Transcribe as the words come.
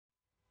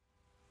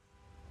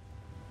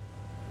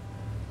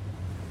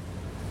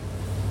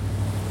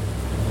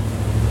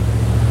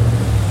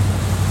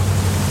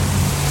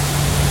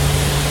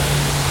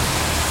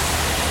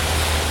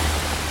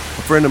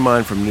friend of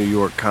mine from New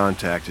York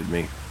contacted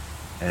me,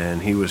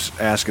 and he was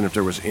asking if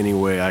there was any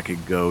way I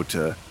could go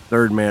to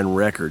Third Man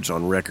Records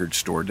on Record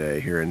Store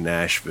Day here in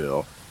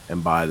Nashville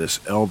and buy this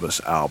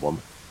Elvis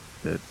album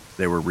that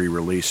they were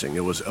re-releasing.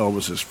 It was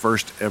Elvis's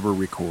first ever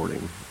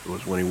recording. It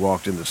was when he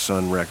walked into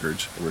Sun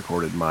Records and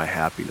recorded My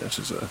Happiness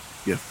as a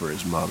gift for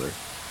his mother.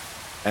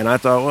 And I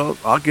thought, well,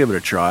 I'll give it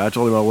a try. I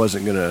told him I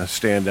wasn't going to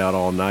stand out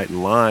all night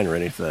in line or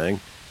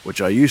anything,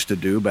 which I used to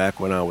do back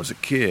when I was a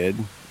kid.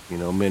 You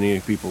know, many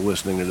people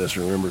listening to this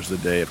remembers the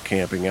day of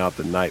camping out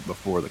the night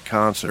before the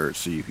concert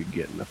so you could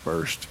get in the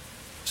first,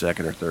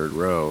 second, or third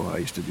row. I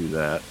used to do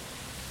that.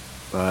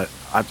 But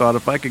I thought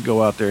if I could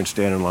go out there and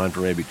stand in line for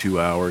maybe 2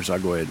 hours,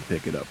 I'd go ahead and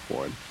pick it up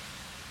for him.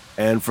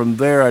 And from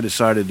there, I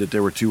decided that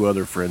there were two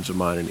other friends of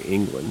mine in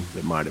England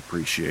that might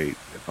appreciate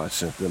if I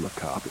sent them a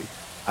copy.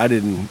 I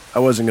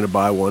wasn't going to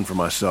buy one for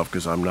myself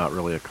because I'm not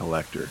really a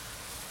collector.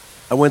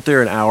 I went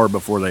there an hour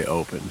before they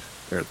opened,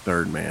 there at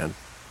Third Man,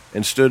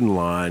 and stood in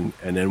line,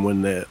 and then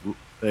when they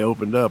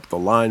opened up, the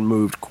line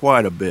moved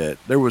quite a bit.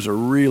 There was a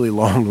really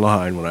long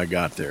line when I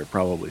got there,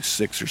 probably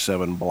 6 or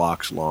 7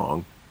 blocks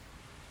long,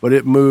 but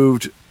it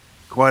moved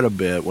quite a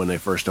bit when they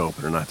first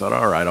opened, and I thought,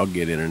 all right, I'll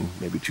get in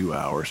maybe 2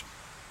 hours.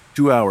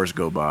 2 hours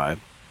go by,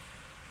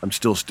 I'm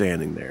still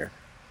standing there.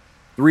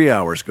 3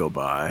 hours go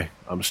by,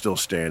 I'm still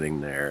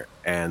standing there,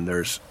 and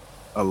there's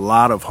a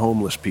lot of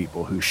homeless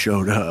people who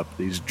showed up,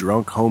 these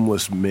drunk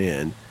homeless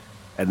men,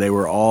 and they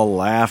were all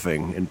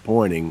laughing and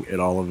pointing at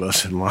all of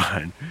us in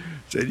line.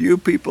 Said, "You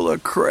people are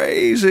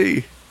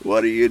crazy.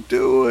 What are you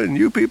doing?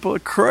 You people are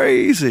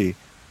crazy."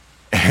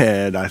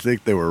 And I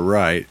think they were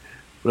right.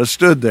 But I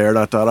stood there and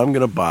I thought, I'm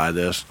going to buy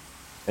this.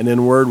 And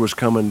then word was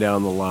coming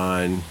down the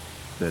line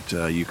that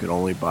you could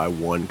only buy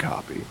one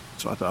copy.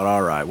 So I thought,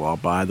 all right, well, I'll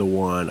buy the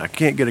one. I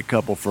can't get a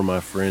couple for my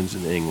friends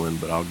in England,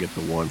 but I'll get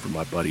the one for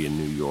my buddy in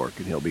New York,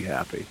 and he'll be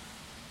happy.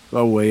 So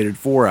I waited.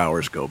 4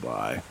 hours go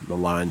by. The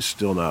line's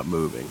still not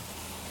moving.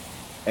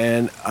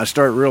 And I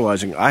start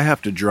realizing I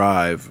have to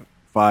drive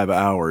 5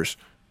 hours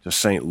to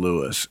St.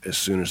 Louis as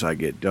soon as I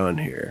get done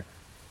here.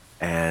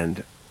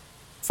 And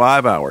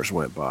 5 hours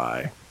went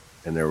by,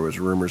 and there was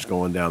rumors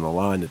going down the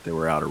line that they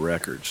were out of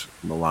records,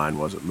 and the line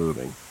wasn't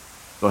moving.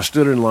 So I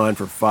stood in line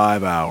for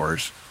 5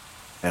 hours,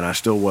 and I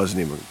still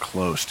wasn't even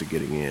close to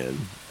getting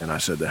in. And I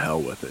said, the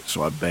hell with it.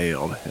 So I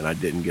bailed, and I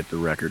didn't get the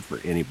record for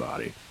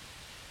anybody.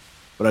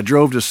 But I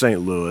drove to St.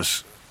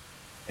 Louis,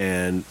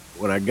 and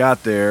when I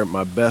got there,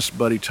 my best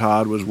buddy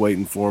Todd was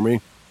waiting for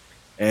me,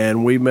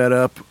 and we met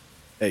up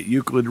at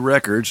Euclid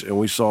Records, and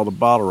we saw the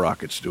Bottle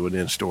Rockets do an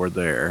in-store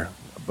there.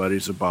 My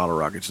buddies at Bottle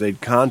Rockets.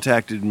 They'd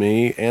contacted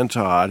me and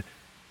Todd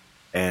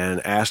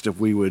and asked if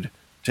we would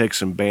take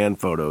some band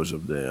photos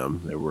of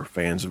them. They were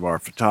fans of our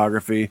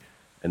photography.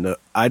 And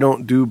I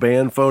don't do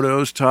band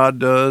photos, Todd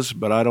does,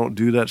 but I don't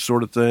do that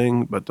sort of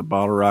thing. But the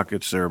Bottle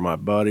Rockets, they're my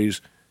buddies,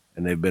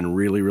 and they've been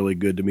really, really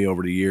good to me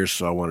over the years,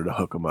 so I wanted to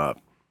hook them up.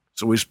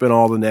 So we spent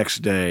all the next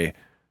day,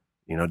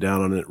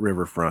 down on the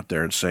riverfront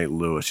there in St.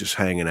 Louis, just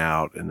hanging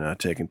out and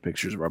taking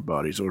pictures of our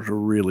buddies. It was a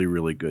really,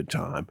 really good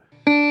time.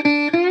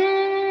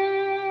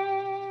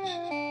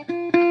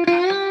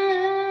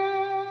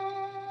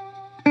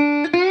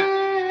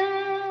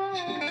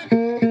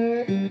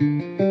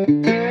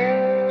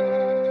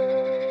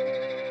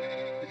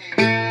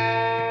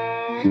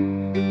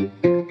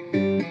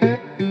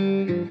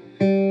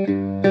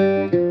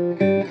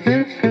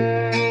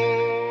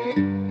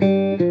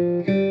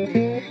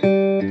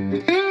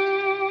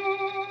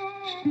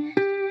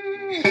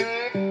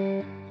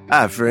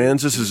 Hi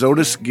friends, this is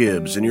Otis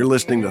Gibbs, and you're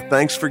listening to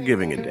Thanks for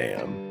Giving a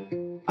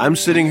Damn. I'm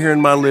sitting here in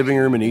my living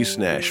room in East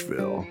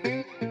Nashville.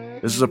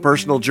 This is a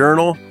personal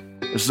journal.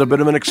 This is a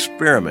bit of an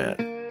experiment.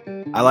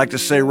 I like to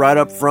say right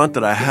up front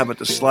that I haven't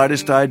the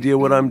slightest idea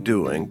what I'm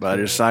doing, but I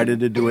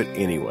decided to do it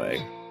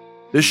anyway.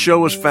 This show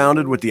was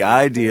founded with the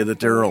idea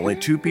that there are only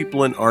two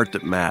people in art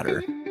that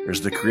matter.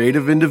 There's the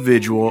creative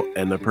individual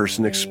and the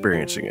person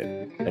experiencing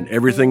it, and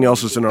everything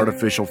else is an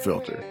artificial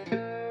filter.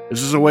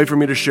 This is a way for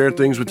me to share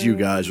things with you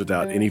guys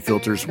without any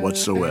filters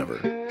whatsoever.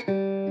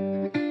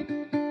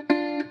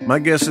 My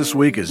guest this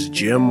week is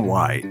Jim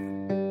White.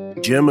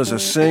 Jim is a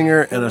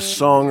singer and a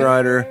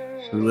songwriter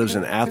who lives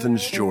in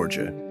Athens,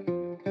 Georgia.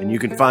 And you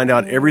can find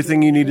out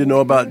everything you need to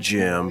know about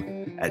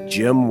Jim at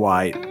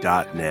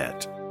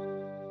jimwhite.net.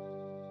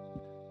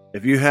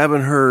 If you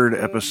haven't heard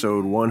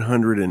episode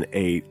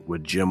 108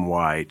 with Jim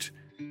White,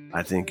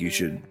 I think you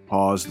should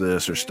pause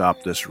this or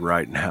stop this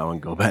right now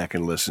and go back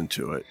and listen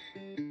to it.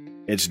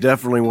 It's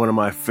definitely one of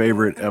my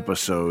favorite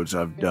episodes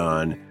I've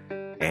done,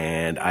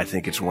 and I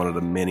think it's one of the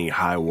many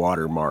high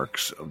water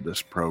marks of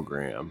this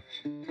program.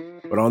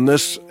 But on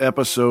this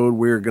episode,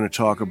 we're going to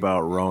talk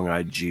about Wrong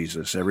Eyed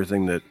Jesus,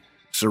 everything that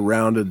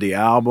surrounded the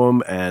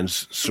album and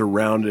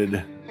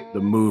surrounded the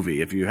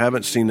movie. If you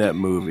haven't seen that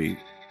movie,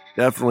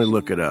 definitely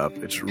look it up.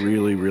 It's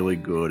really, really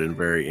good and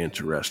very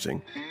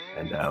interesting,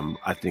 and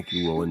I think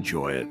you will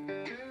enjoy it.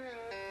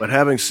 But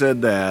having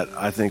said that,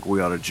 I think we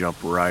ought to jump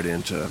right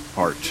into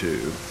part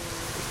 2.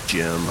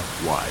 Jim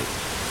White.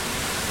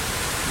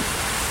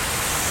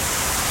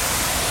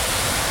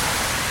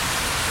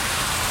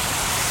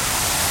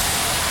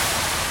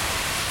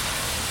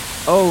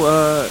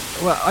 Well,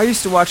 I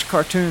used to watch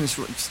cartoons.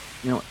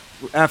 You know,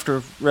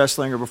 after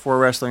wrestling or before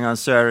wrestling on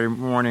Saturday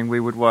morning, we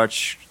would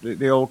watch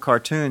the old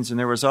cartoons, and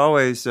there was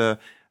always a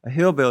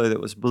hillbilly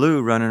that was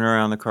blue running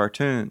around the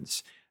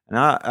cartoons. And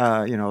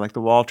like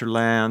the Walter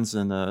Lands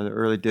and the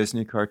early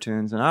Disney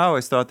cartoons. And I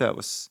always thought that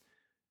was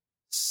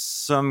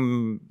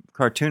some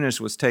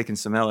cartoonist was taking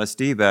some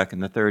LSD back in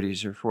the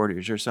 30s or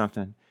 40s or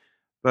something.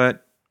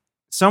 But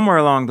somewhere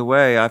along the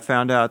way, I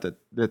found out that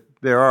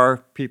there are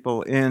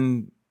people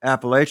in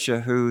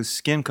Appalachia whose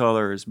skin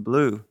color is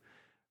blue,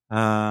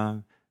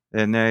 and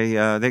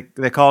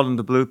they called them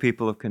the Blue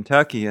People of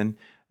Kentucky, and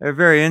they're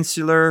very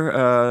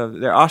insular.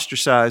 They're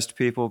ostracized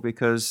people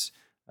because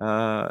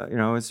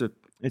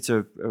it's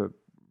a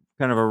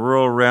kind of a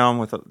rural realm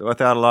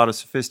without a lot of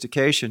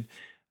sophistication.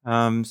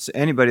 So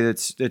anybody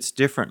that's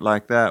different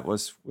like that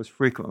was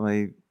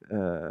frequently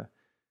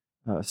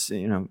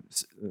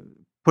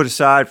put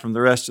aside from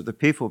the rest of the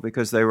people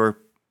because they were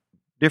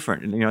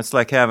different. And, it's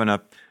like having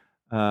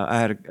I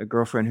had a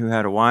girlfriend who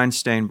had a wine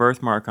stained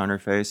birthmark on her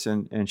face,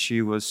 and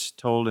she was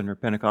told in her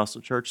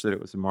Pentecostal church that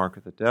it was the mark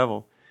of the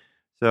devil.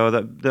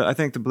 So I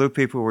think the blue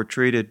people were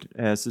treated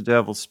as the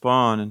devil's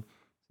spawn, and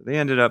they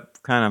ended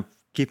up kind of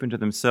keeping to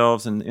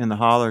themselves in the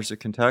hollers of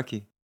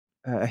Kentucky.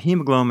 A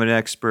hemoglobin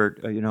expert,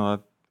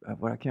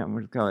 what I can't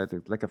remember what to call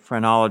it, like a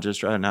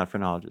phrenologist, or not a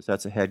phrenologist,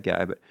 that's a head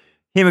guy, but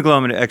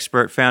hemoglobin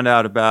expert found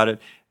out about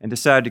it and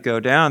decided to go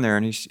down there,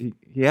 and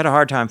he had a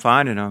hard time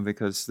finding them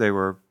because they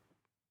were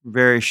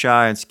very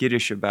shy and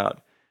skittish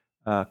about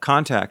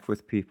contact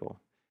with people.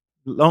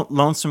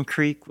 Lonesome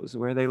Creek was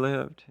where they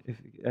lived.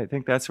 I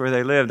think that's where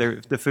they lived.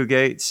 They're the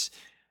Fugates.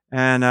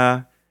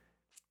 And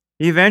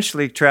he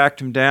eventually tracked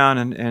them down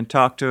and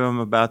talked to them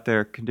about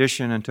their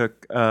condition and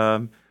took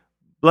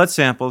blood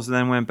samples, and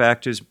then went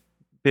back to his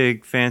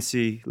big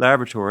fancy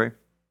laboratory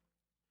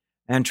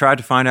and tried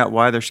to find out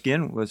why their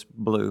skin was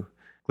blue.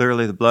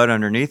 Clearly the blood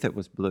underneath it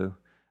was blue.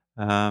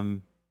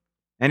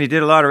 And he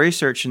did a lot of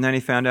research, and then he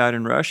found out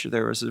in Russia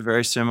there was a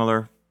very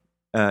similar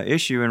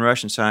issue, and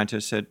Russian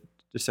scientists had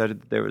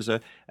decided that there was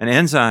an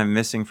enzyme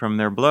missing from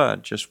their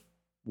blood, just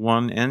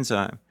one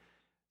enzyme.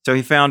 So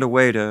he found a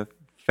way to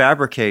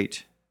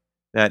fabricate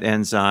that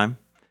enzyme.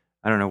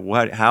 I don't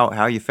know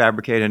how you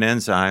fabricate an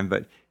enzyme,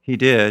 but he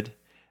did.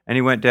 And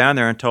he went down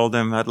there and told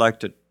them, I'd like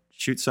to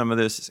shoot some of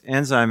this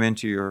enzyme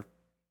into your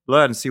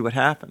blood and see what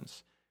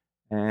happens.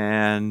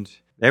 And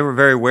they were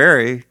very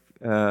wary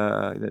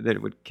that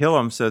it would kill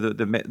them. So the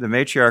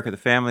matriarch of the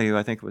family, who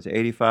I think was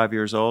 85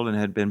 years old and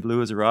had been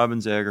blue as a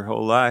robin's egg her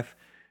whole life,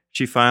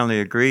 she finally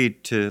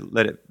agreed to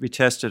let it be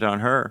tested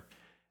on her.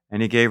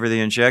 And he gave her the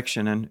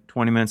injection, and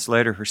 20 minutes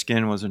later, her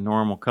skin was a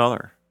normal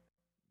color.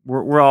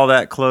 We're all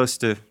that close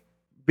to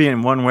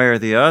being one way or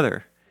the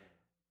other.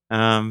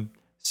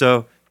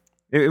 So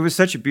it was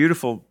such a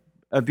beautiful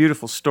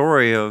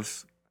story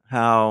of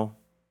how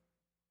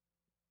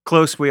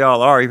close we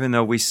all are, even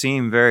though we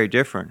seem very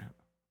different.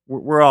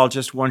 We're all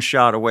just one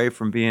shot away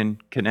from being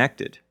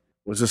connected.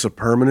 Was this a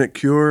permanent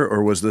cure,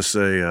 or was this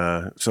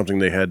something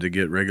they had to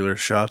get regular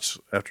shots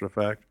after the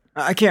fact?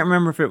 I can't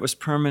remember if it was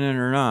permanent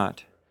or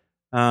not.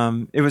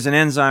 It was an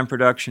enzyme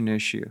production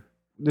issue.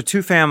 The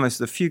two families,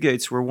 the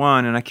Fugates were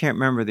one, and I can't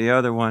remember the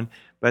other one,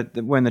 but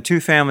when the two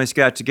families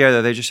got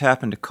together, they just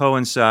happened to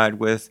coincide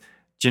with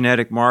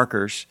genetic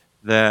markers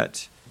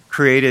that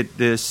created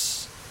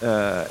this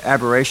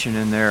aberration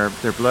in their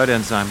blood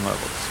enzyme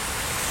levels.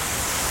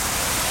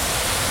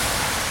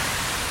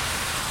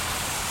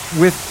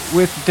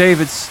 With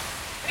David's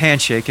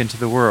handshake into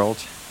the world,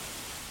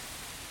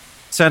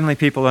 suddenly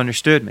people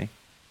understood me.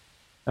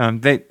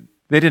 They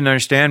didn't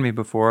understand me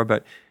before,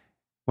 but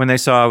when they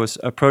saw I was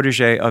a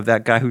protege of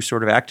that guy who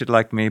sort of acted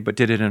like me but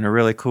did it in a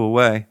really cool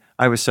way,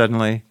 I was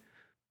suddenly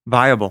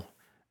viable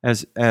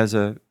as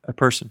a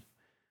person.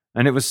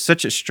 And it was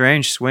such a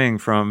strange swing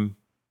from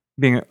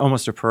being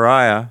almost a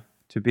pariah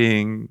to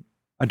being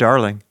a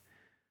darling.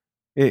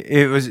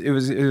 It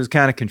was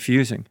kind of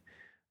confusing.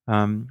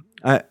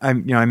 I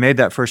made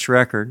that first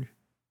record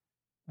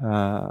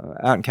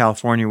out in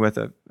California with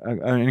an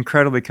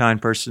incredibly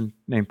kind person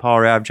named Paul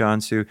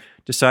Rabjohns, who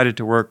decided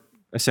to work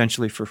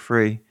essentially for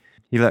free.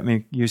 He let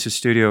me use his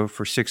studio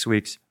for 6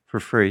 weeks for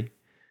free.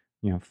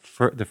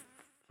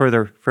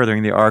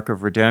 Furthering the arc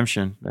of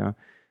redemption.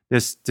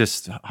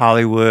 This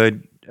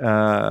Hollywood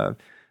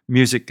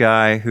music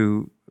guy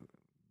who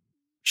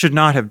should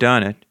not have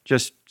done it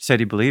just said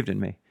he believed in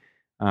me.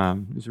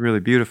 It was really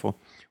beautiful.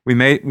 We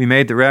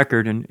made the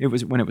record, and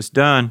when it was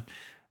done,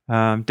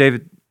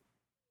 David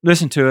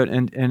listened to it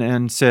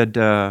and said,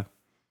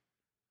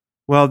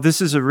 well,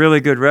 this is a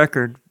really good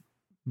record,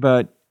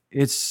 but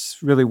it's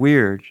really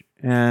weird,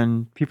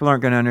 and people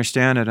aren't going to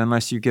understand it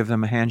unless you give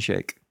them a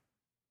handshake.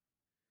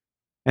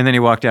 And then he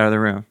walked out of the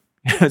room.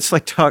 It's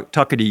like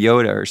talking to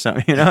Yoda or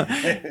something,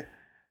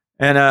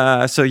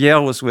 And so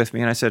Yale was with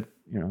me, and I said,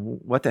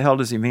 what the hell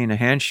does he mean, a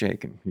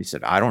handshake? And he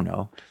said, I don't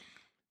know.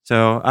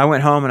 So I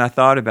went home and I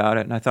thought about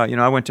it, and I thought,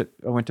 I went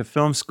to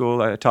film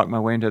school. I talked my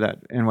way into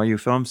that NYU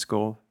film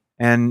school,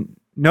 and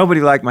nobody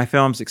liked my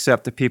films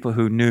except the people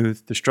who knew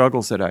the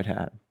struggles that I'd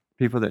had.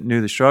 people that knew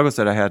the struggles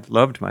that I had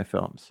loved my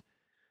films.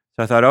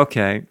 So I thought,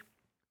 okay,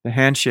 the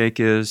handshake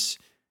is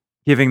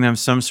giving them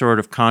some sort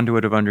of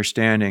conduit of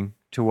understanding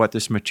to what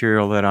this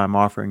material that I'm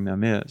offering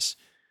them is.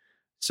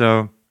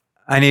 So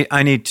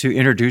I need to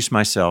introduce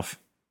myself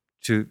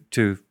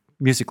to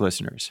music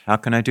listeners. How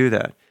can I do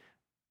that?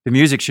 The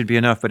music should be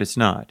enough, but it's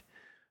not.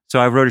 So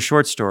I wrote a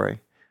short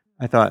story.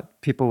 I thought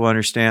people will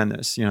understand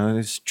this. You know, I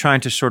was trying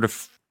to sort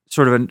of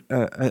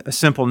a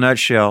simple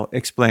nutshell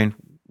explain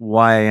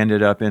why I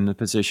ended up in the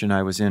position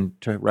I was in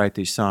to write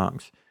these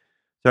songs.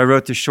 So I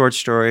wrote this short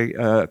story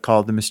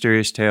called "The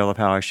Mysterious Tale of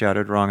How I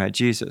Shouted Wrong at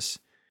Jesus,"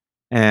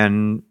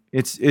 and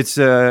it's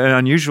an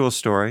unusual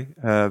story.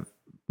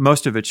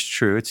 Most of it's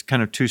true. It's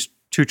kind of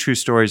two true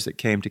stories that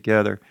came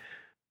together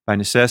by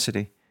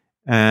necessity.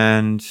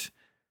 And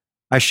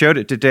I showed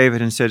it to David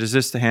and said, "Is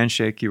this the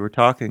handshake you were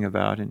talking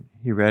about?" And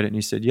he read it and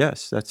he said,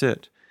 "Yes, that's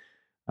it.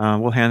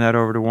 We'll hand that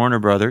over to Warner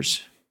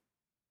Brothers."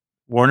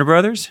 Warner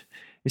Brothers?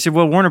 He said,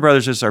 "Well, Warner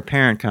Brothers is our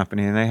parent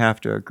company, and they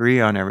have to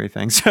agree on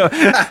everything." So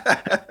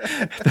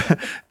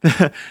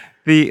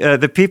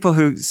the people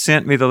who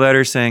sent me the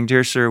letter saying,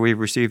 "Dear sir, we've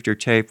received your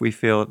tape. We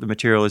feel the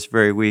material is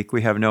very weak.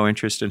 We have no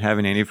interest in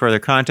having any further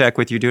contact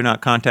with you. Do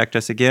not contact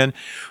us again,"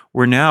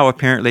 were now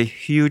apparently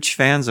huge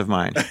fans of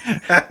mine.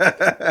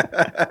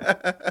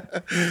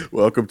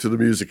 Welcome to the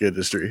music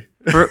industry.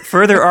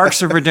 Further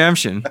arcs of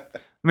redemption. Let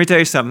me tell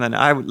you something.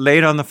 I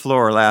laid on the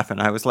floor laughing.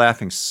 I was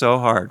laughing so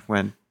hard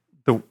when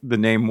the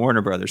name Warner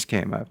Brothers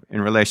came up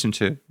in relation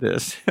to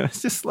this. It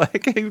was just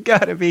like, you've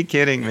got to be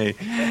kidding me.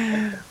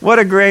 What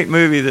a great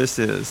movie this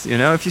is. You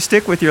know, if you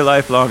stick with your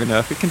life long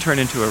enough, it can turn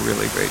into a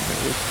really great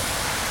movie.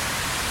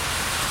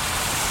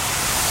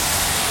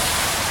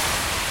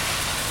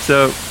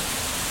 So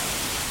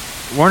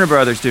Warner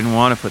Brothers didn't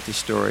want to put the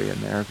story in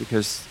there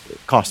because it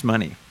cost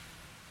money.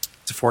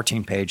 It's a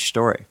 14-page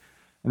story.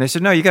 And they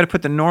said, "No, you got to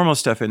put the normal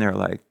stuff in there,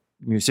 like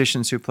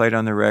musicians who played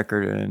on the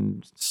record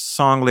and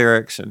song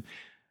lyrics."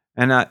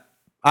 And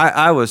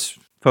I was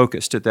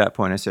focused at that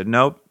point. I said,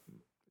 "Nope,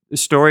 the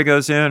story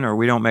goes in or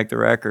we don't make the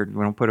record.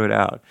 We don't put it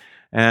out."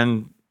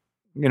 And,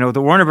 you know,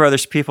 the Warner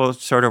Brothers people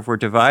sort of were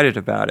divided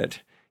about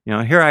it. You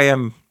know, here I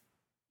am,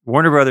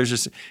 Warner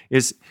Brothers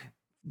is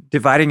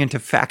dividing into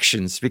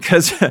factions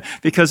because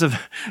of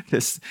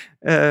this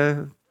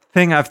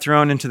thing I've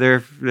thrown into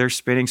their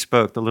spinning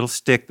spoke, the little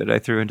stick that I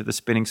threw into the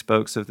spinning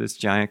spokes of this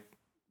giant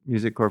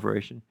music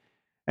corporation.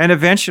 And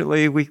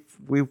eventually we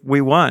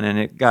won, and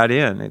it got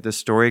in. The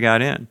story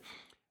got in.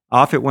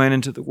 Off it went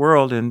into the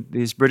world, and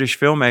these British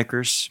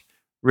filmmakers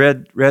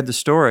read the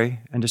story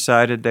and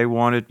decided they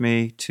wanted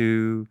me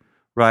to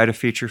write a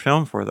feature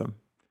film for them.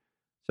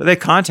 So they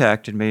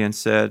contacted me and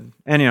said,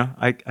 and, you know,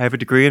 I have a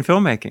degree in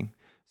filmmaking.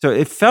 So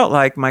it felt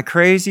like my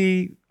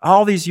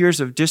all these years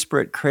of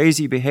disparate,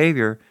 crazy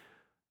behavior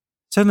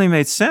suddenly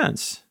made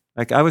sense.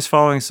 Like I was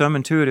following some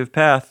intuitive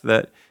path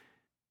that,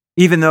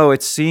 even though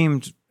it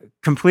seemed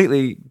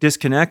completely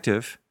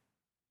disconnective,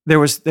 there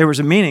was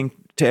a meaning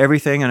to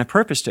everything and a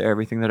purpose to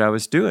everything that I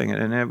was doing.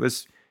 And it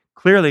was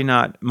clearly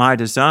not my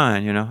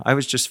design, you know. I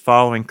was just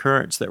following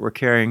currents that were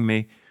carrying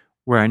me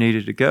where I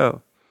needed to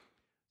go.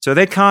 So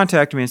they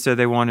contacted me and said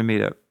they wanted me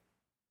to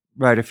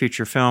write a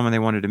feature film and they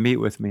wanted to meet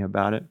with me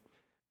about it.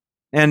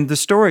 And the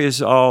story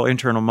is all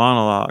internal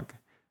monologue.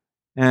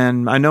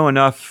 And I know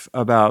enough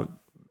about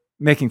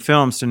making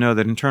films to know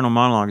that internal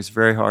monologue is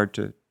very hard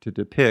to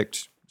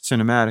depict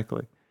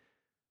cinematically.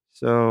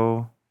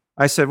 So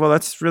I said, well,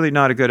 that's really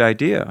not a good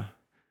idea.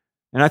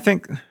 And I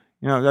think,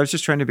 you know, I was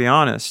just trying to be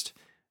honest.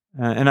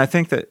 And I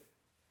think that,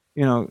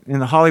 you know, in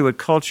the Hollywood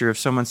culture, if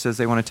someone says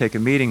they want to take a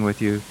meeting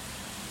with you,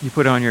 you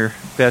put on your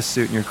best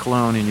suit and your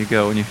cologne and you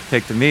go and you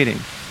take the meeting.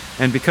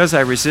 And because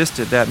I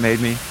resisted, that made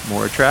me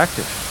more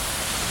attractive.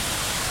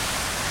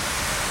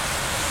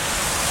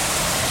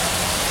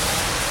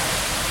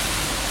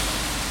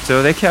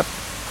 So they kept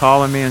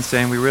calling me and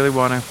saying, we really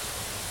want to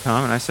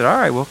come. And I said, all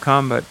right, we'll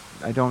come, but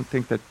I don't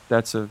think that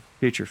that's a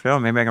feature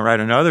film. Maybe I can write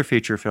another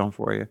feature film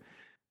for you.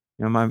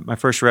 You know, my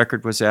first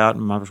record was out,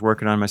 and I was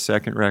working on my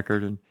second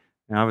record, and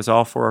I was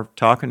all for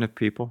talking to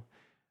people.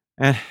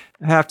 And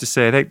I have to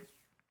say,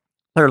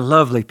 they're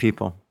lovely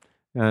people.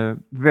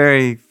 One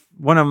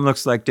of them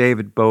looks like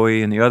David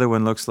Bowie, and the other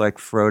one looks like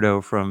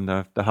Frodo from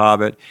the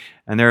Hobbit.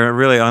 And they're a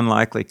really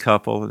unlikely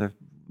couple. They're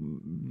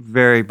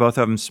both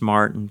of them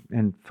smart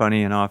and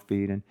funny and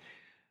offbeat. And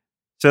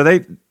so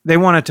they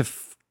wanted to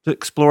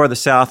explore the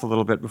South a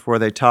little bit before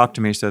they talked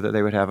to me, so that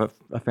they would have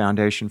a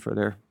foundation for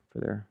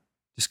their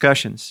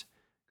discussions.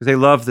 Because they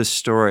love this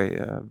story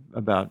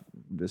about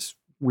this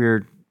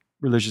weird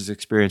religious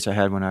experience I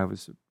had when I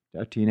was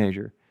a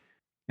teenager.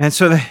 And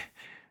so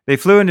they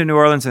flew into New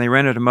Orleans and they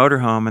rented a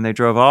motorhome and they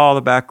drove all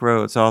the back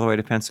roads all the way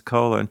to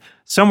Pensacola. And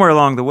somewhere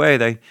along the way,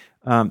 they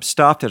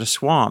stopped at a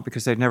swamp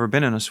because they'd never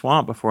been in a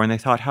swamp before, and they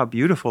thought how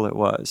beautiful it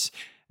was.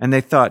 And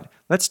they thought,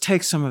 let's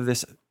take some of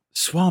this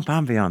swamp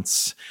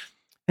ambiance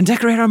and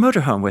decorate our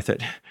motorhome with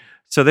it.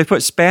 So they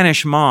put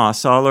Spanish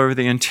moss all over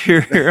the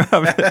interior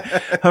of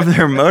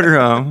their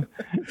motorhome.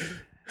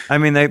 I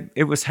mean,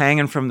 it was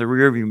hanging from the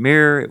rearview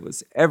mirror. It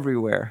was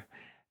everywhere.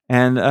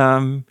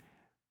 And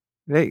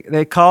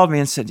they called me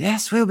and said,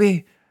 yes, we'll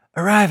be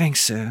arriving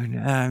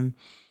soon.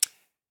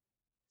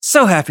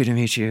 So happy to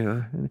meet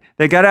you.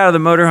 They got out of the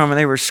motorhome and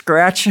they were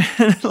scratching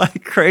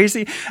like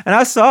crazy. And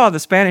I saw the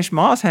Spanish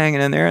moss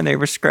hanging in there and they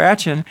were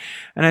scratching.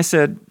 And I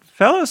said,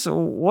 fellas,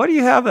 what do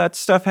you have that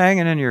stuff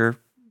hanging in your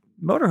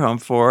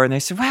motorhome for? And they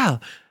said, well,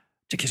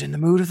 to get in the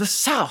mood of the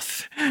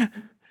South.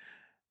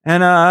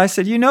 And I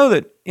said, you know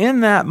that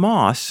in that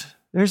moss,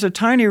 there's a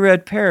tiny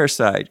red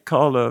parasite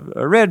called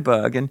a red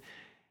bug. And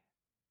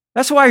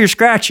that's why you're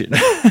scratching.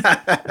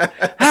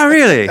 Oh,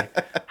 really?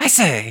 I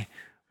say,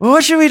 well,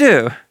 what should we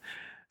do?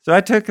 So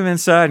I took them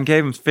inside and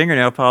gave them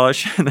fingernail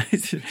polish, and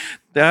they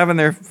dive in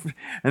there,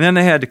 and then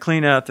they had to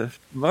clean out the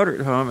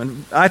motorhome.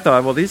 And I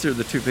thought, well, these are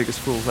the two biggest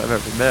fools I've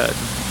ever met.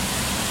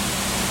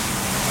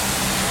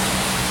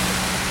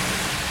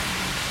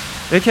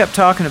 They kept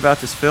talking about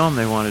this film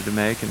they wanted to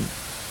make, and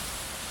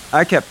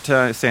I kept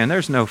saying,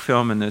 "There's no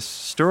film in this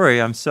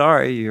story. I'm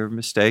sorry, you're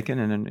mistaken,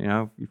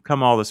 and you've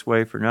come all this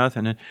way for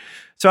nothing." And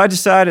so I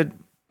decided,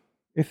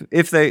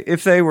 if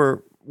they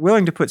were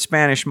willing to put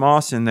Spanish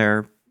moss in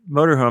their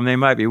motorhome, they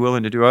might be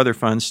willing to do other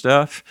fun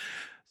stuff.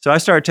 So I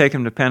started taking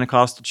them to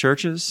Pentecostal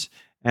churches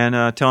and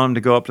telling them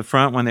to go up the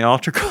front when the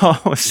altar call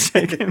was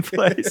taking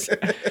place.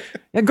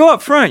 Yeah, go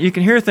up front. You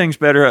can hear things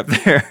better up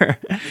there.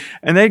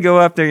 And they'd go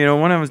up there.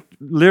 One of them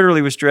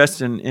literally was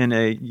dressed in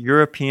a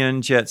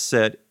European jet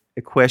set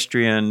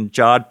equestrian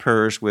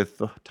jodhpurs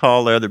with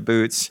tall leather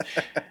boots.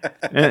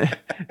 and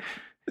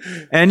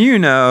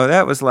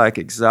that was like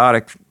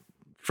exotic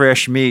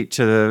fresh meat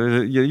to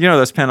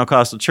those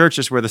Pentecostal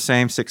churches where the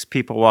same 6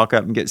 people walk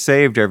up and get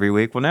saved every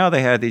week. Well, now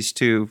they had these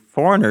 2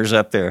 foreigners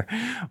up there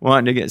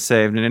wanting to get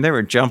saved, and they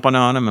were jumping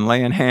on them and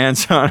laying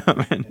hands on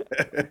them. And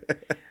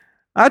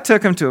I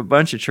took them to a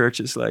bunch of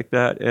churches like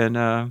that, and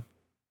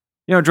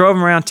drove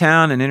them around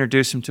town and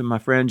introduced them to my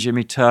friend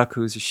Jimmy Tuck,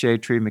 who's a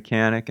shade tree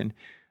mechanic. And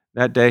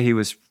that day he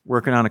was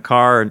working on a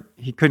car and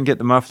he couldn't get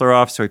the muffler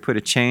off, so he put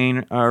a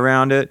chain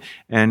around it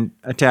and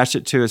attached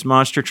it to his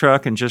monster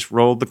truck and just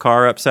rolled the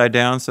car upside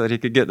down so that he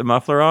could get the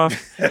muffler off.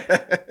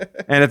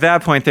 And at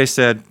that point they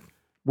said,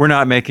 we're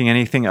not making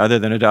anything other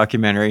than a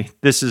documentary.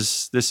 This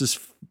is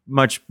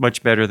much,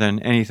 much better than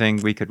anything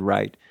we could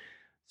write.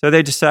 So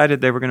they decided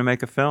they were going to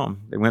make a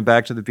film. They went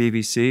back to the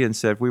BBC and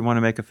said, we want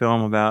to make a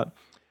film about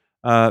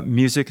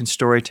music and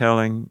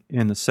storytelling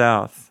in the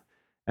South.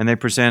 And they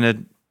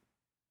presented,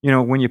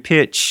 when you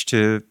pitch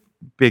to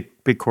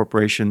big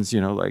corporations,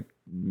 the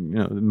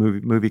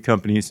movie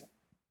companies,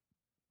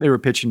 they were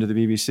pitching to the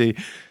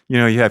BBC.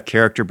 You have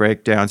character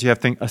breakdowns. You have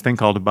a thing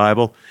called a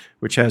Bible,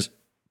 which has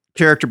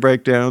character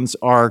breakdowns,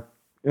 arc,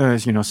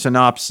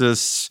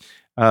 synopsis,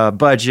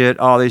 budget,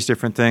 all these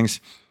different things.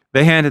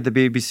 They handed the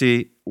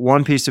BBC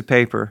one piece of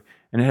paper,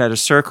 and it had a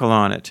circle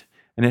on it,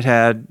 and it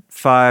had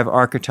 5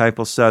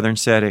 archetypal Southern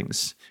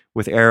settings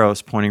with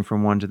arrows pointing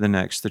from one to the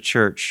next: the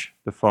church,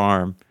 the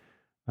farm,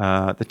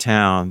 the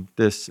town.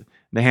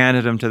 They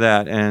handed them to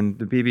that, and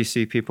the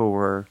BBC people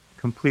were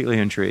completely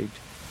intrigued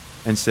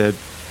and said,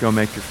 go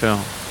make your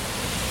film.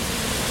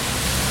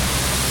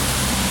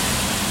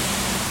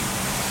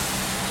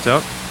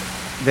 So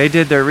they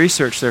did their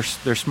research.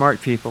 They're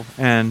smart people,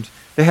 and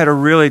they had a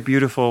really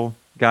beautiful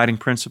guiding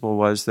principle,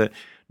 was that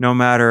no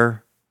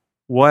matter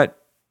what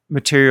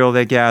material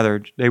they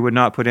gathered, they would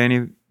not put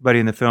anybody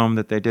in the film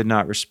that they did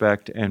not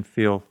respect and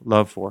feel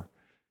love for.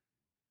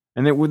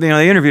 And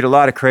they interviewed a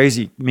lot of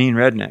crazy, mean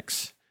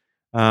rednecks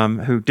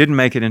who didn't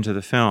make it into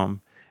the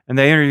film. And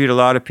they interviewed a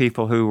lot of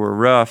people who were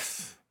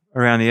rough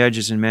around the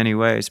edges in many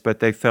ways, but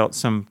they felt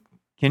some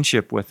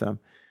kinship with them.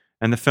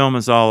 And the film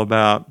is all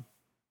about,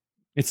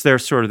 it's their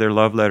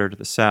love letter to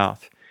the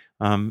South.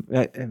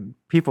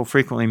 People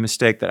frequently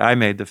mistake that I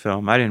made the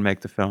film. I didn't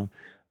make the film.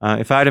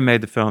 If I'd have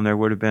made the film, there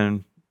would have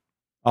been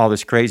all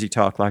this crazy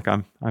talk like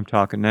I'm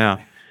talking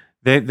now.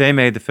 They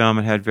made the film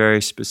and had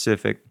very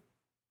specific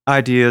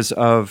ideas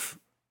of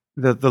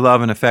the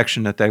love and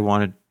affection that they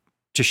wanted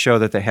to show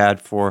that they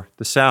had for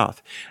the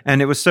South.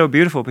 And it was so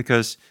beautiful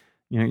because,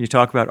 you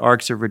talk about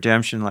arcs of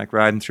redemption, like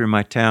riding through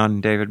my town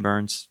in David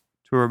Byrne's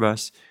tour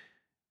bus.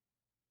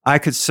 I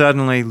could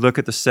suddenly look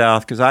at the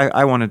South, because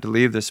I wanted to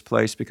leave this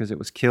place because it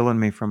was killing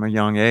me from a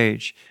young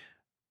age.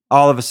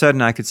 All of a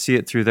sudden, I could see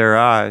it through their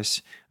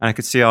eyes, and I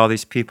could see all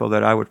these people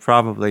that I would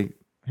probably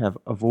have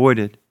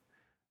avoided.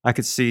 I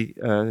could see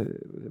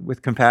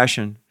with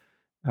compassion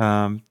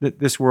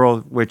this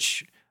world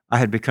which I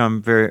had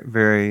become very,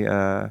 very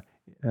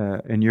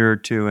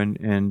inured to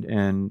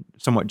and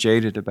somewhat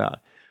jaded about.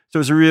 So it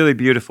was a really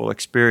beautiful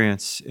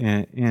experience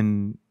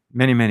in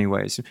many, many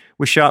ways.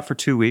 We shot for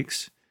 2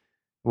 weeks.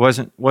 It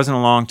wasn't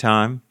a long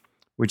time.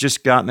 We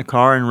just got in the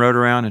car and rode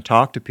around and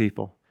talked to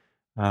people.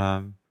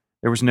 There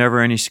was never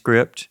any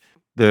script.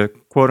 The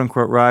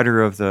quote-unquote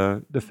writer of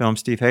the film,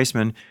 Steve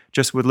Haseman,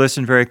 just would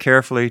listen very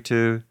carefully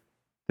to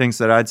things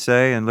that I'd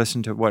say and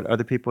listen to what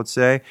other people would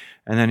say,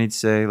 and then he'd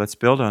say, let's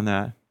build on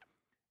that.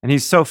 And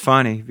he's so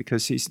funny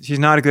because he's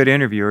not a good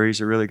interviewer, he's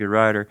a really good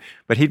writer,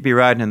 but he'd be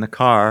riding in the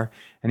car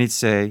and he'd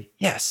say,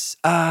 yes,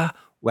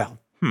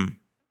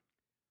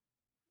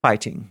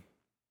 fighting.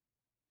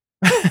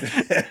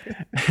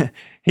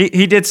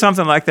 He did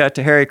something like that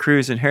to Harry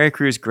Crews, and Harry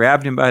Crews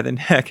grabbed him by the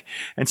neck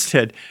and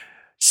said,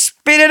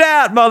 "Spit it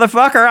out,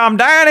 motherfucker, I'm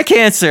dying of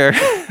cancer."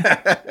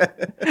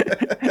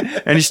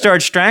 And he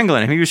started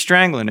strangling him. He was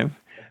strangling him.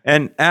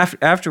 And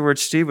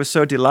afterwards, Steve was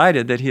so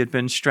delighted that he had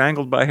been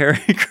strangled by Harry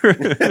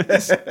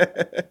Crews.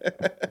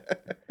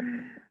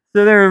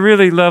 So they were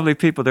really lovely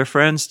people. They're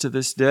friends to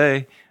this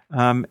day.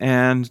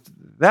 And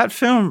that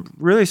film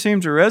really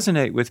seemed to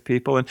resonate with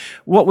people. And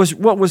what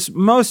was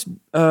most,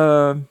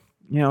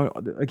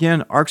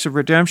 again, arcs of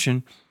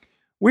redemption.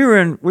 We were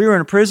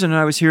in a prison, and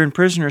I was hearing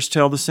prisoners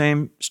tell the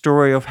same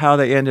story of how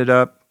they ended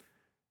up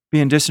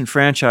being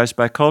disenfranchised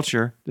by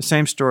culture. The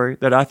same story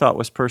that I thought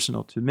was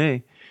personal to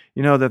me.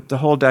 You know, the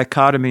whole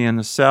dichotomy in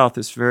the South,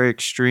 this very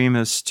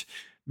extremist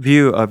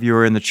view of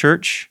you're in the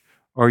church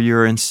or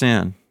you're in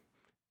sin.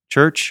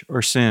 Church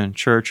or sin,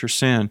 church or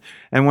sin.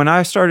 And when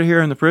I started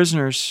hearing the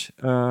prisoners,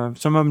 some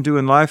of them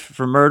doing life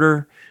for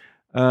murder,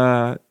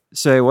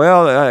 say,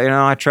 well,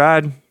 I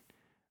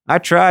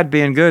tried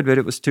being good, but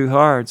it was too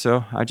hard,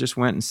 so I just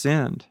went and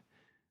sinned.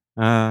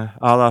 A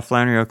la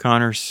Flannery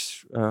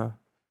O'Connor's,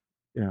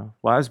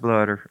 Wise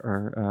Blood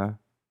or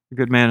A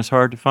Good Man is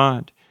Hard to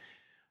Find.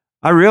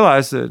 I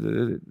realized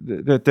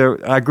that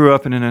I grew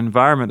up in an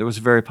environment that was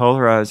very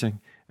polarizing,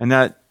 and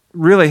that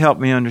really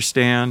helped me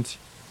understand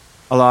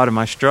a lot of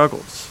my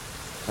struggles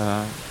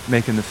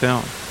making the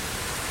film.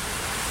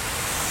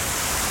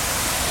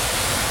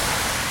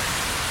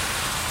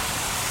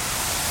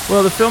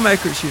 Well, the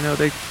filmmakers,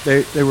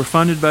 they were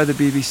funded by the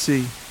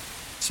BBC,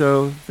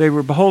 so they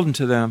were beholden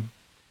to them.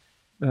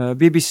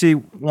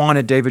 BBC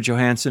wanted David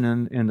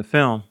Johansen in the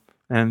film,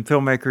 and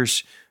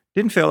filmmakers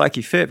didn't feel like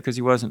he fit because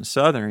he wasn't a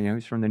Southerner.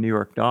 He's from the New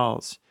York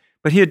Dolls.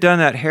 But he had done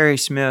that Harry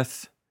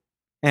Smith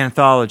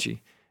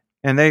anthology,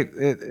 and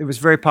it was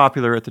very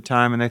popular at the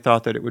time, and they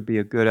thought that it would be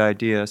a good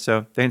idea.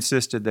 So they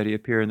insisted that he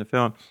appear in the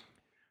film.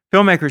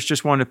 Filmmakers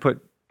just wanted to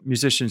put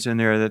musicians in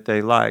there that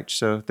they liked.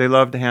 So they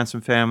loved the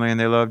Handsome Family, and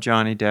they loved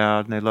Johnny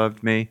Dowd, and they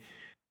loved me.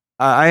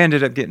 I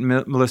ended up getting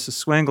Melissa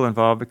Swingle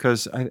involved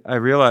because I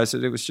realized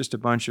that it was just a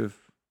bunch of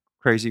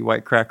crazy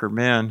white cracker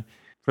men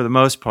for the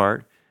most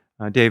part.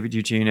 David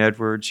Eugene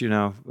Edwards,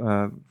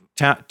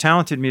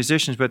 talented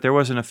musicians, but there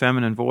wasn't a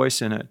feminine voice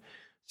in it.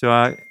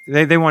 So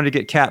they wanted to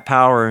get Cat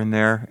Power in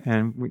there,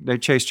 and they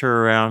chased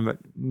her around, but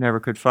never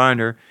could find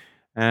her.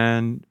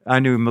 And I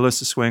knew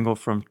Melissa Swingle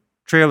from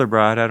Trailer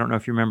Bride. I don't know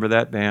if you remember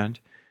that band.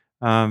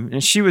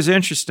 And she was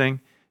interesting.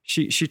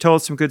 She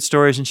told some good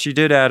stories, and she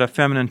did add a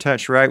feminine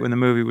touch right when the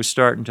movie was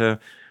starting to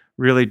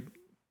really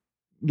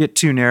get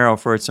too narrow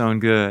for its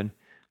own good.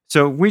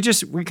 So it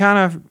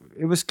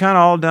was kind of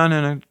all done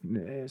in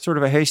a sort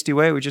of a hasty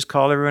way. We just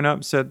called everyone up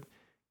and said,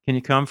 "Can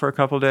you come for a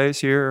couple of days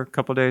here or a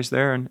couple of days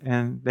there?"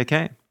 And they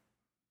came.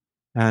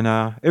 And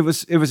it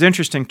was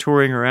interesting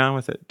touring around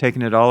with it,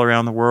 taking it all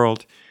around the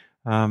world.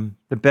 The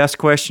best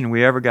question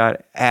we ever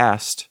got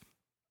asked,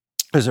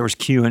 because there was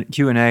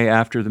Q&A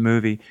after the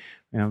movie.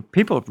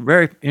 People are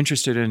very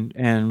interested in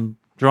and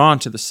drawn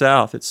to the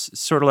South. It's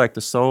sort of like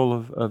the soul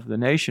of the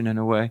nation in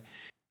a way.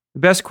 The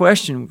best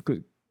question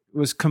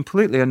was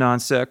completely a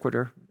non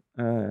sequitur.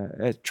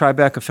 At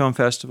Tribeca Film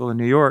Festival in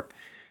New York,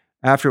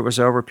 after it was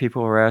over,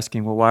 people were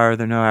asking, well, why are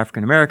there no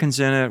African Americans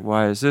in it?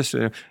 Why is this?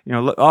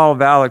 All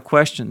valid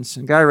questions.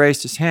 And a guy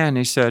raised his hand and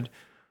he said,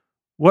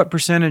 "What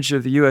percentage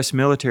of the U.S.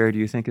 military do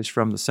you think is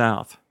from the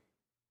South?"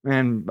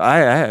 And I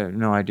had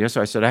no idea.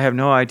 So I said, "I have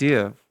no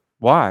idea.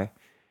 Why?"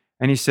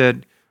 And he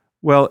said,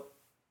 "Well,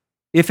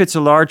 if it's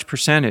a large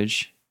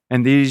percentage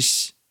and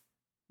these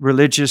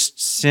religious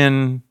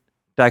sin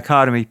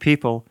dichotomy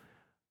people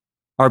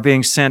are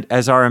being sent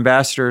as our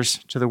ambassadors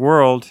to the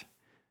world,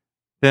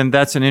 then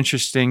that's an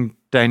interesting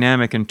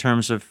dynamic in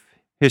terms of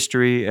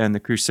history and the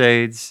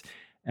Crusades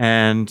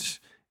and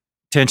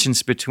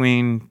tensions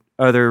between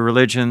other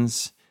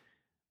religions."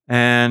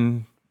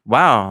 And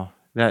wow,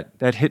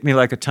 that hit me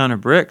like a ton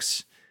of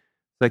bricks.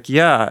 Like,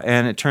 yeah,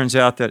 and it turns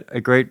out that a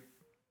great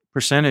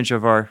percentage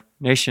of our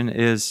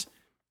nation's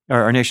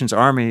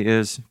army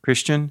is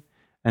Christian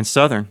and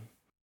Southern.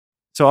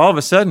 So all of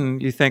a sudden,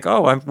 you think,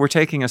 we're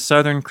taking a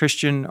Southern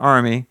Christian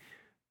army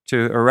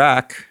to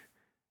Iraq,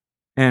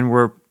 and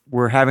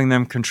we're having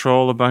them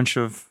control a bunch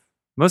of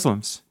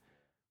Muslims.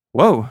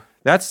 Whoa,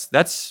 that's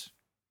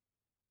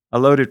a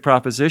loaded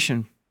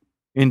proposition,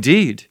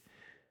 indeed.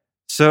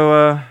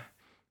 So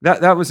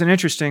that was an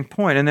interesting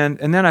point.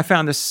 And then I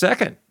found this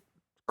second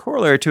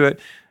corollary to it.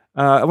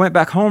 I went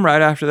back home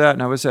right after that,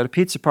 and I was at a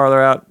pizza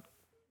parlor out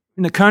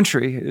in the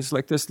country. It's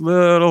like this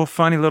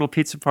funny little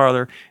pizza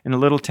parlor in a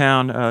little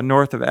town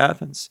north of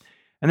Athens.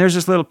 And there's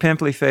this little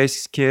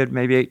pimply-faced kid,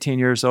 maybe 18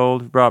 years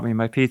old, who brought me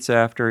my pizza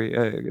after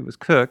it was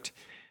cooked.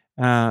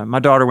 My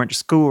daughter went to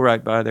school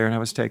right by there, and I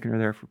was taking her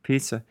there for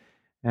pizza.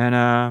 And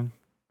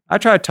I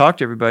tried to talk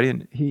to everybody,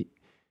 and he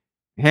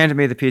handed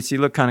me the pizza. He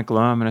looked kind of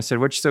glum, and I said,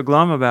 "What you so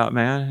glum about,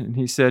 man?" And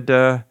he said,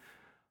 gotta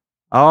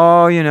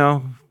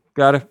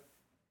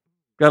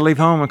leave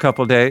home a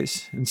couple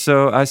days. And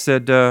so I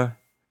said, "Where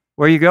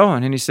are you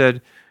going?" And he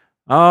said,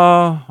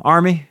 "Oh,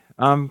 Army.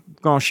 I'm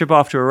going to ship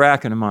off to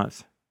Iraq in a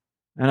month.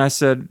 And I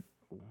said,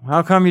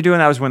 how come you doing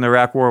that? That was when the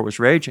Iraq War was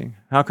raging.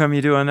 How come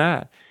you doing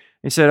that?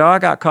 He said, I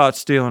got caught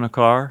stealing a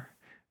car.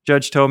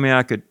 Judge told me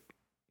I could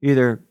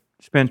either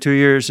spend 2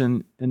 years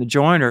in the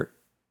joint or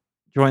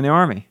join the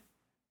Army.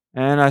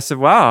 And I said,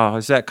 wow,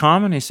 is that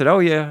common? He said, oh,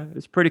 yeah,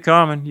 it's pretty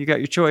common. You got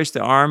your choice, the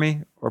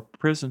Army or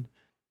prison.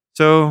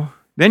 So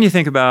then you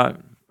think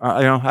about,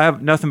 I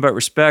have nothing but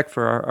respect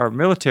for our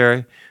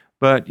military,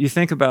 but you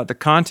think about the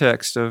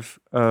context of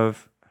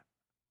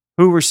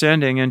who we're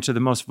sending into the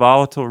most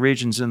volatile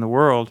regions in the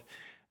world,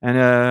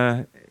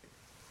 and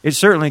it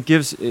certainly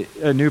gives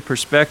a new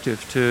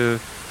perspective to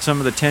some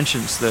of the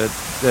tensions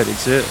that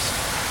exist.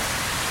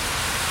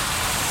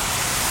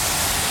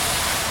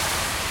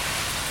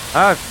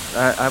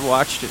 I've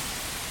watched it.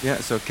 Yeah,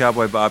 so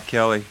Cowboy Bob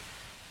Kelly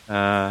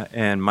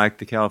and Mike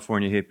the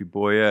California Hippie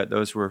Boyette,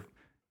 those were,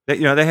 they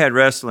had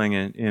wrestling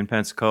in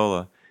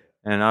Pensacola,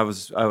 and I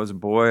was a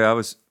boy. I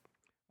was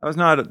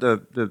not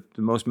the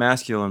most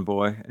masculine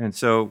boy, and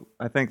so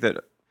I think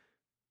that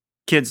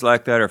kids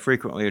like that are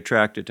frequently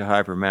attracted to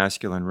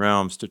hyper-masculine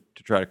realms to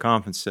try to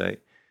compensate.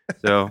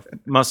 So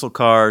muscle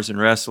cars and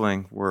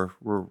wrestling were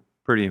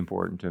pretty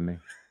important to me.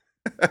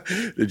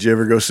 Did you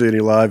ever go see any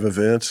live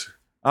events?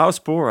 I was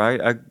poor.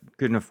 I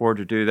couldn't afford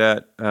to do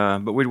that,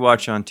 but we'd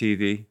watch on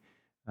TV.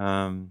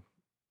 And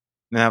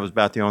that was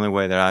about the only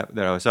way that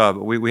I saw it.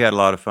 But we had a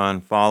lot of fun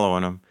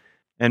following them.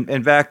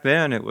 And back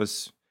then it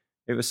was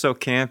so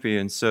campy,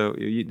 and so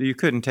you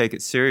couldn't take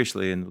it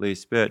seriously in the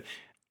least bit.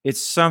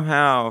 It's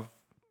somehow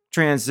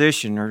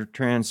transitioned or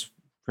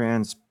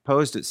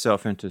transposed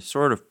itself into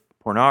sort of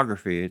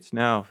pornography. It's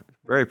now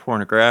very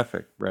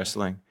pornographic,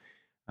 wrestling.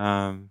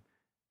 So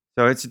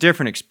it's a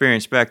different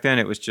experience. Back then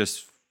it was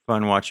just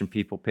fun watching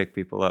people pick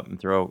people up and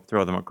throw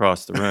them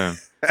across the room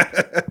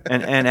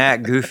and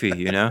act goofy,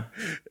 Yeah.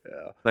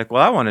 Like,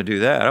 well, I want to do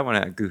that. I don't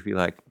want to act goofy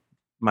like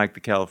Mike the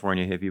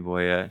California Hippie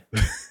Boyette.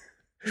 I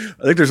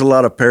think there's a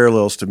lot of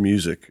parallels to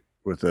music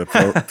with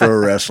pro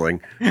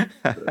wrestling.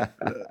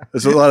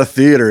 There's a lot of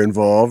theater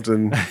involved,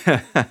 and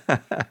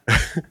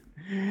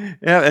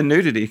yeah, and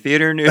nudity,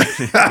 theater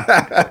nudity.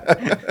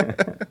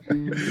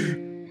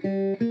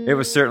 It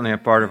was certainly a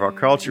part of our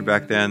culture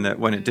back then that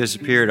when it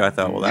disappeared, I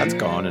thought, well, that's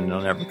gone and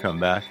it'll never come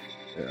back.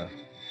 Yeah.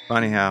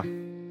 Funny how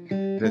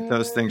that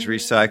those things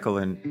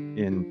recycle in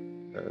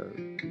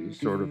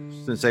sort of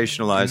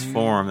sensationalized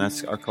form.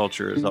 That's our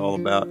culture is all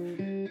about,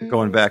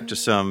 going back to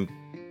some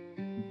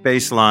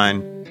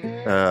baseline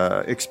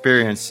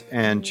experience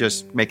and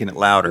just making it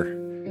louder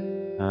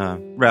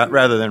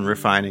rather than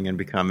refining and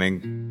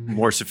becoming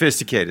more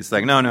sophisticated. It's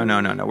like, no.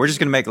 We're just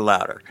going to make it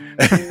louder.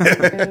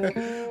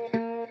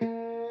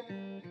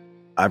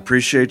 I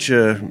appreciate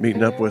you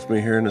meeting up with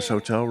me here in this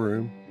hotel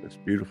room. It's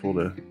beautiful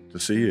to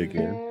see you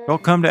again. Well,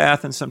 come to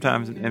Athens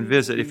sometimes and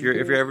visit. If you're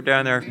ever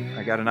down there,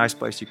 I got a nice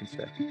place you can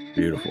stay.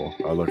 Beautiful.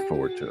 I look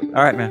forward to it.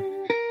 All right, man.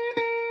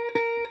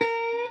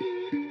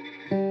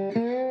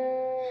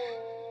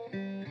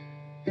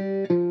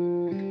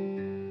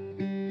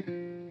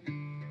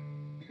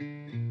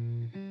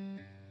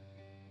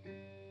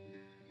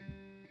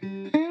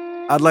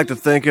 I'd like to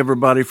thank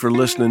everybody for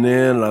listening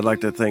in, and I'd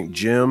like to thank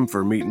Jim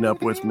for meeting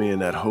up with me in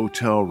that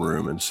hotel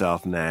room in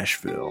South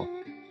Nashville.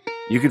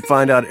 You can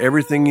find out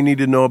everything you need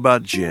to know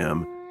about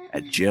Jim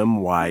at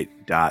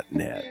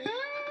jimwhite.net.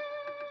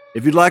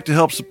 If you'd like to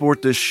help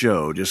support this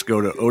show, just go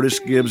to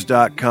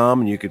otisgibbs.com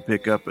and you can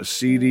pick up a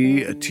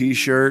CD, a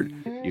t-shirt.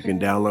 You can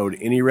download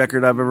any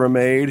record I've ever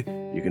made.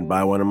 You can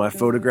buy one of my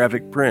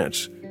photographic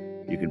prints.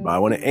 You can buy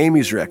one of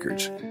Amy's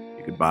records.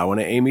 You can buy one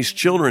of Amy's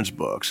children's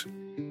books.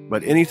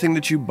 But anything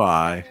that you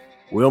buy,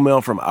 we'll mail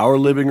from our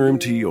living room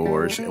to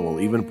yours, and we'll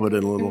even put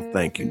in a little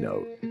thank you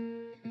note.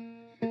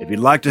 If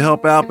you'd like to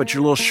help out but you're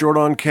a little short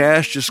on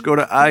cash, just go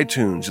to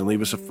iTunes and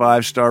leave us a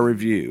 5-star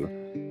review.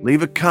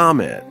 Leave a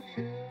comment.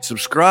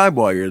 Subscribe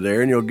while you're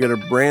there, and you'll get a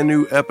brand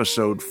new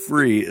episode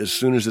free as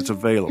soon as it's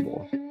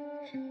available.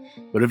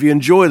 But if you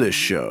enjoy this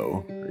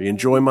show, or you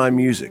enjoy my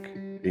music,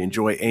 or you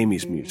enjoy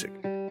Amy's music,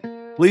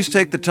 please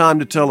take the time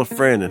to tell a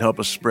friend and help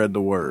us spread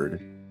the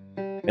word.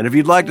 And if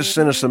you'd like to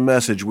send us a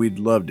message, we'd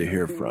love to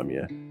hear from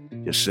you.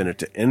 Just send it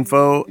to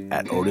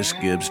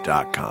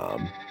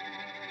info@otisgibbs.com.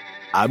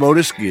 I'm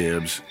Otis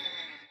Gibbs.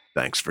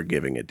 Thanks for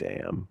giving a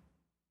damn.